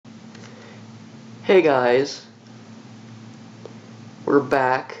Hey guys, we're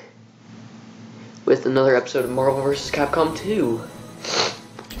back with another episode of Marvel vs. Capcom 2,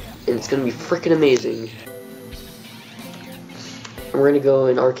 and it's gonna be freaking amazing. And we're gonna go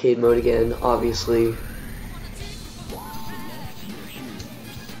in arcade mode again, obviously.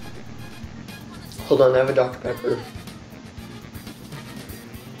 Hold on, I have a Dr. Pepper,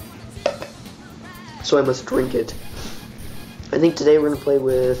 so I must drink it. I think today we're gonna play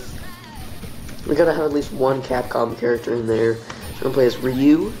with. We gotta have at least one Capcom character in there. We're gonna play as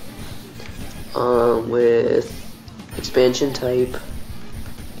Ryu, with expansion type,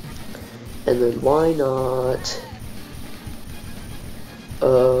 and then why not,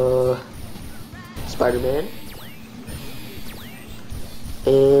 Spider-Man,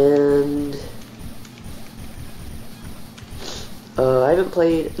 and, I haven't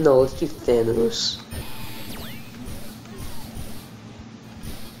played, no, let's do Thanos.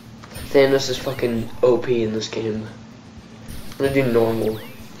 Thanos is fucking OP in this game. I'm gonna do normal.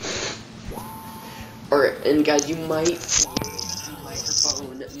 Alright, and guys, you might see the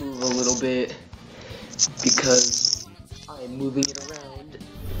microphone move a little bit because I'm moving it around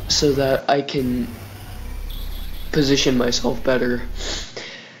so that I can position myself better.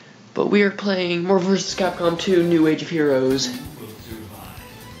 But we are playing Marvel vs. Capcom 2 New Age of Heroes.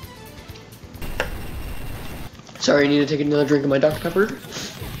 Sorry, I need to take another drink of my Dr. Pepper.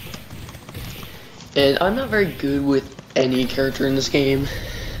 And I'm not very good with any character in this game,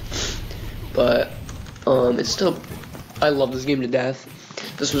 but it's still, I love this game to death.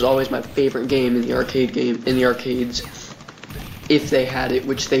 This was always my favorite game in the arcades, if they had it,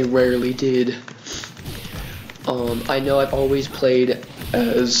 which they rarely did. I know I've always played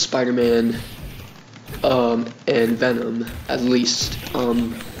as Spider-Man and Venom, at least.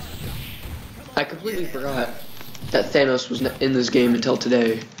 I completely forgot that Thanos was in this game until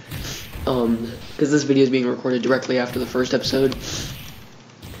today. Because this video is being recorded directly after the first episode.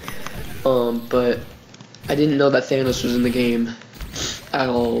 But I didn't know that Thanos was in the game at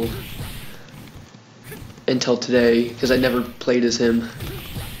all until today, because I never played as him.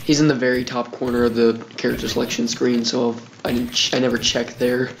 He's in the very top corner of the character selection screen, so I never checked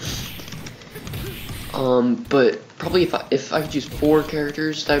there. But probably if I could choose 4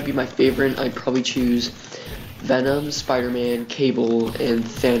 characters, that would be my favorite. I'd probably choose Venom, Spider-Man, Cable, and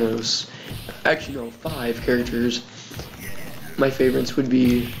Thanos. Actually, no, 5 characters. My favorites would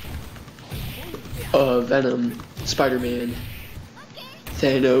be Venom, Spider-Man,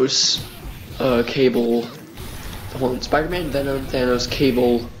 Thanos, Cable. Hold on, Spider-Man, Venom, Thanos,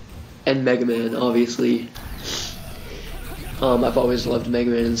 Cable, and Mega Man, obviously. I've always loved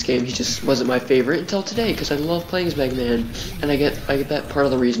Mega Man in this game. He just wasn't my favorite until today, because I love playing as Mega Man. And I get that part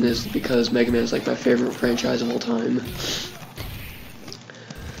of the reason is because Mega Man is like my favorite franchise of all time.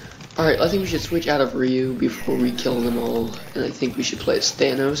 Alright, I think we should switch out of Ryu before we kill them all. And I think we should play as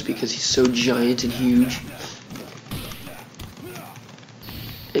Thanos because he's so giant and huge.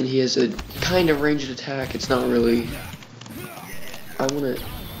 And he has a kind of ranged attack. It's not really. I want to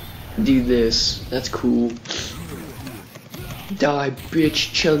do this. That's cool. Die,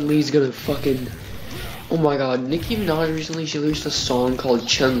 bitch. Chun-Li's gonna fucking. Oh my god, Nicki Minaj recently, she released a song called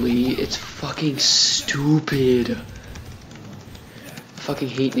Chun-Li. It's fucking stupid. I fucking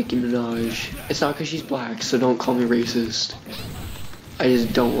hate Nicki Minaj. It's not because she's black, so don't call me racist. I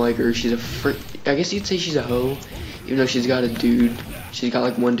just don't like her. She's a frick. I guess you'd say she's a hoe, even though she's got a dude. She's got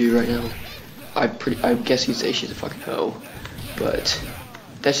like one dude right now. I guess you'd say she's a fucking hoe. But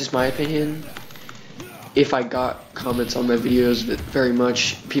that's just my opinion. If I got comments on my videos very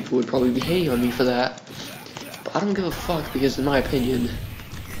much, people would probably be hating on me for that. But I don't give a fuck because in my opinion,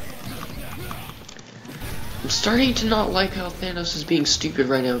 I'm starting to not like how Thanos is being stupid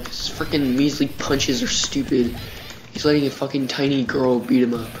right now because his freaking measly punches are stupid. He's letting a fucking tiny girl beat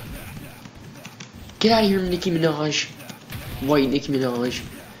him up. Get out of here, Nicki Minaj. White Nicki Minaj.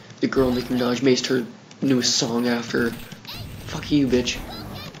 The girl Nicki Minaj based her newest song after. Fuck you, bitch.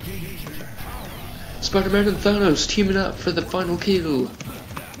 Spider-Man and Thanos teaming up for the final kill.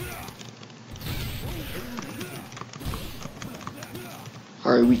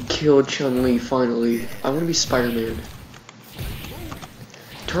 Alright, we killed Chun-Li finally. I want to be Spider-Man.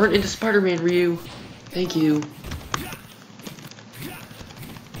 Turn into Spider-Man, Ryu. Thank you.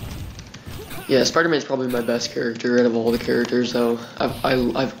 Yeah, Spider-Man's probably my best character out of all the characters, though.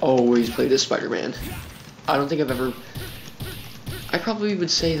 I've always played as Spider-Man. I don't think I've ever. I probably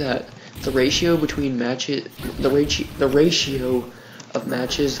would say that the ratio between matches, the ratio of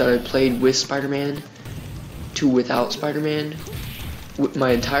matches that I played with Spider-Man to without Spider-Man,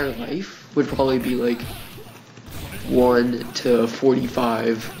 my entire life would probably be like 1 to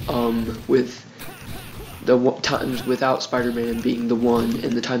 45, with The times without Spider-Man being the 1,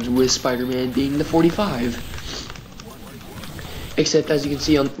 and the times with Spider-Man being the 45. Except, as you can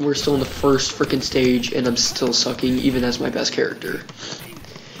see, we're still in the first freaking stage, and I'm still sucking, even as my best character.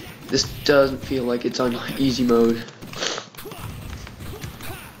 This doesn't feel like it's on easy mode.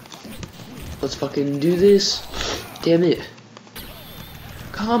 Let's fucking do this. Damn it.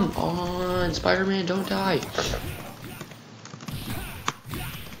 Come on, Spider-Man, don't die.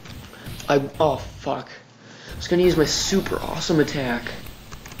 Oh, fuck. I was gonna use my super awesome attack.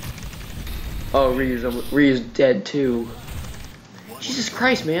 Oh, Ryu's dead, too. Jesus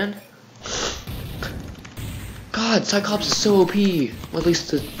Christ, man. God, Cyclops is so OP. Well, at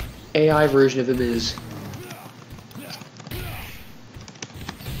least the AI version of him is.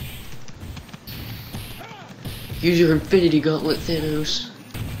 Use your Infinity Gauntlet, Thanos.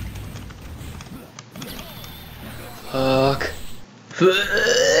 Fuck.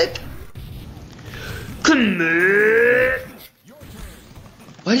 Fuck. Come on.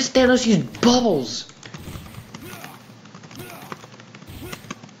 Why does Thanos use bubbles?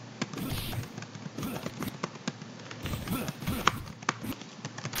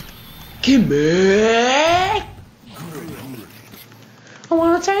 Come on. I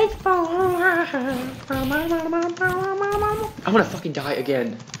wanna take I'm gonna fucking die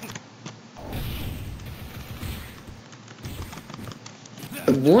again.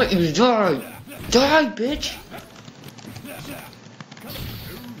 I want you to die. Die, bitch.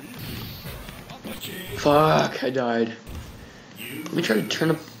 Fuck, I died. Let me try to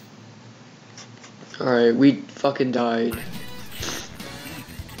turn up. Alright, we fucking died.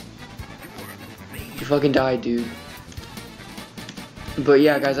 You fucking died, dude. But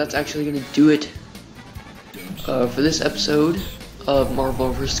yeah, guys, that's actually gonna do it for this episode of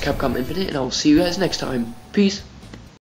Marvel vs. Capcom Infinite, and I will see you guys next time. Peace.